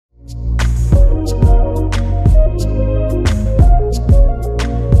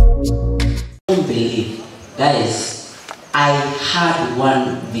believe, guys, I had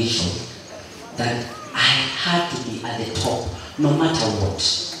one vision that I had to be at the top, no matter what.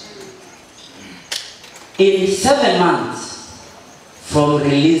 In 7 months from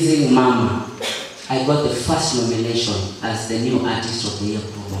releasing Mama, I got the first nomination as the new artist of the year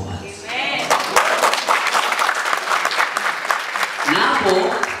Global Awards. Na hapo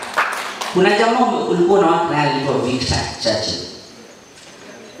kuna jamaa ulikuwa na watu anaitwa Victor Churchill.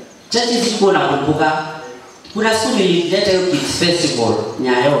 Churchill sikuwa nakumbuka. Kuna siku nilileta hiyo Kids Festival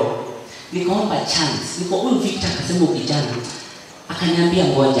Nyayo. Nikaomba chance. Niko huyu Victor akasema ukijana. Akaniambia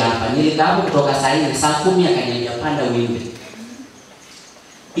ngoja hapa. Nilikaa hapo kutoka saa 4 saa 10 akaniambia panda wimbe.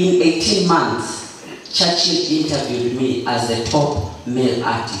 In 18 months, Churchill interviewed me as the top male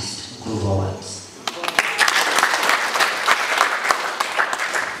artist Global Awards.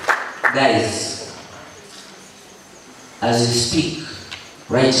 Guys, as we speak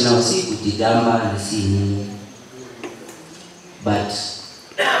right now, see Kutigamba and see, but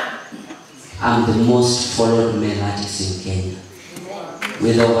I'm the most followed male artist in Kenya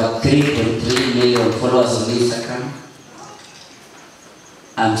with over 3.3 million followers on Instagram.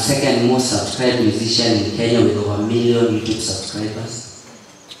 I'm second most subscribed musician in Kenya with over 1 million YouTube subscribers.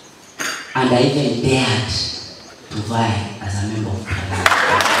 And I even dared to vie as a member of Parliament.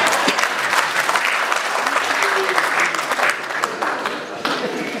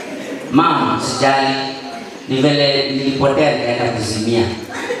 Mama, sijali, ni vile nilipotea nikaenda kuzimia.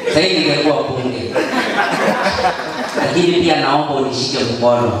 Sasa ningekuwa Bunge. Lakini pia naomba unishike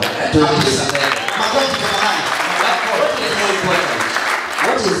mkono.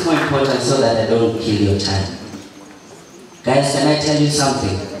 What is more important so that I don't kill your time? Guys, can I tell you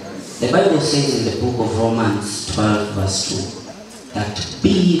something? The Bible says in the book of Romans 12 verse 2 that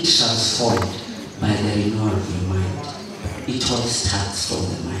be transformed by the renewal of your mind. It all starts from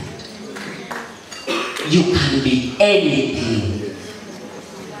the mind. You can be anything.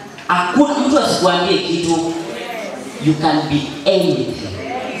 Hakuna mtu asikuambie kitu. You can be anything.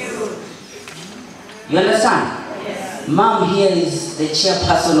 You understand? Mom here is the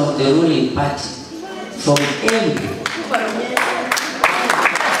chairperson of the ruling party from Embu.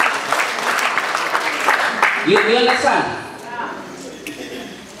 You understand?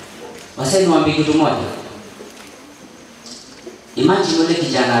 Waseni niwaambie kitu moja. Imagine yule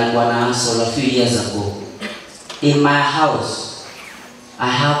kijana alikuwa na hustle a few years ago. In my house, I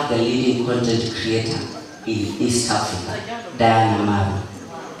have the leading content creator in East Africa, Diana Maru.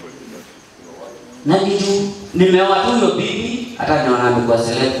 Na nimeoa tu hiyo bibi, hata naona amekuwa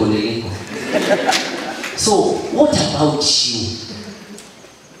celeb kuniliko. So, what about you?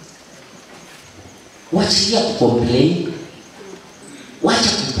 Wachilia kucomplain, wacha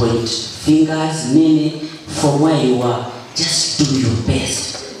kupoint fingers, nini, from where you are. Just do your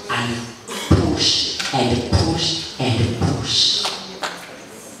best and push and push and push.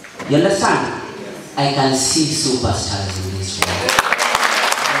 You understand? I can see superstars in this world.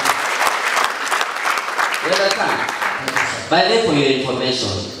 You understand? By the way, for your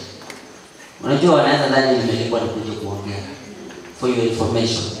information, unajua wanaweza ndani nimelikuwa nikuje kuongea. For your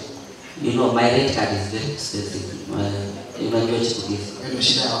information, you know my rate card is very expensive. Unajua chiku hizi. Ndio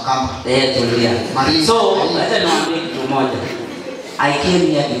shida ya wakamba. Tulia. So, hata niwaambie kitu moja. I came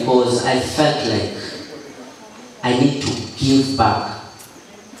here because I felt like I need to give back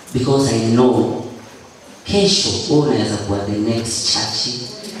because I know kesho unaweza kuwa the next church,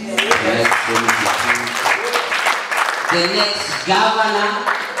 the next governor.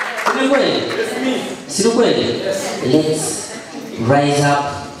 Sio kweli? Let's rise up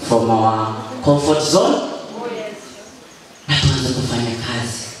from our comfort zone. Na tuanze kufanya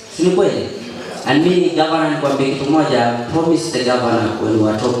kazi. Sio kweli? And me, governor, nikwambie kitu moja, promise the governor when we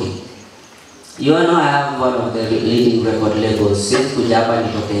are talking. You know I have one of the leading record labels since kuja hapa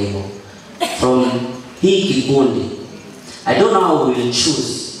nitoke hivyo. From hii kikundi. I don't know how we will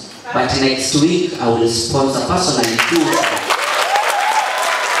choose, but next week I will sponsor personally two.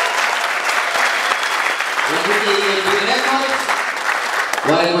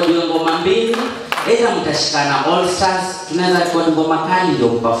 Warekodi ngoma mbili, either mtashikana all stars, tunaweza rekodi ngoma kali ndio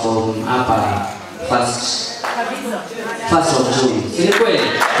perform hapa first of June. Sio kweli?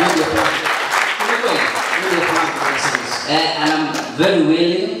 And I'm very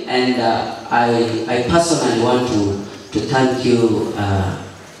willing, and I personally want to thank you,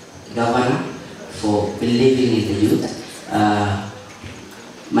 Governor, for believing in the youth.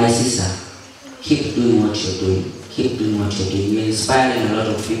 My sister, keep doing what you're doing. Keep doing what you're doing. You're inspiring a lot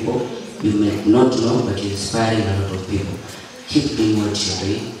of people. You may not know, but you're inspiring a lot of people. Keep doing what you're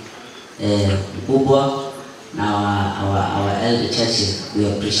doing. Kubwa, Now our elder churches, we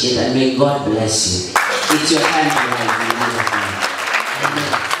appreciate that. May God bless you. It's your time to rise.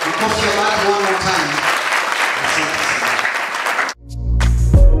 Amen. One more time.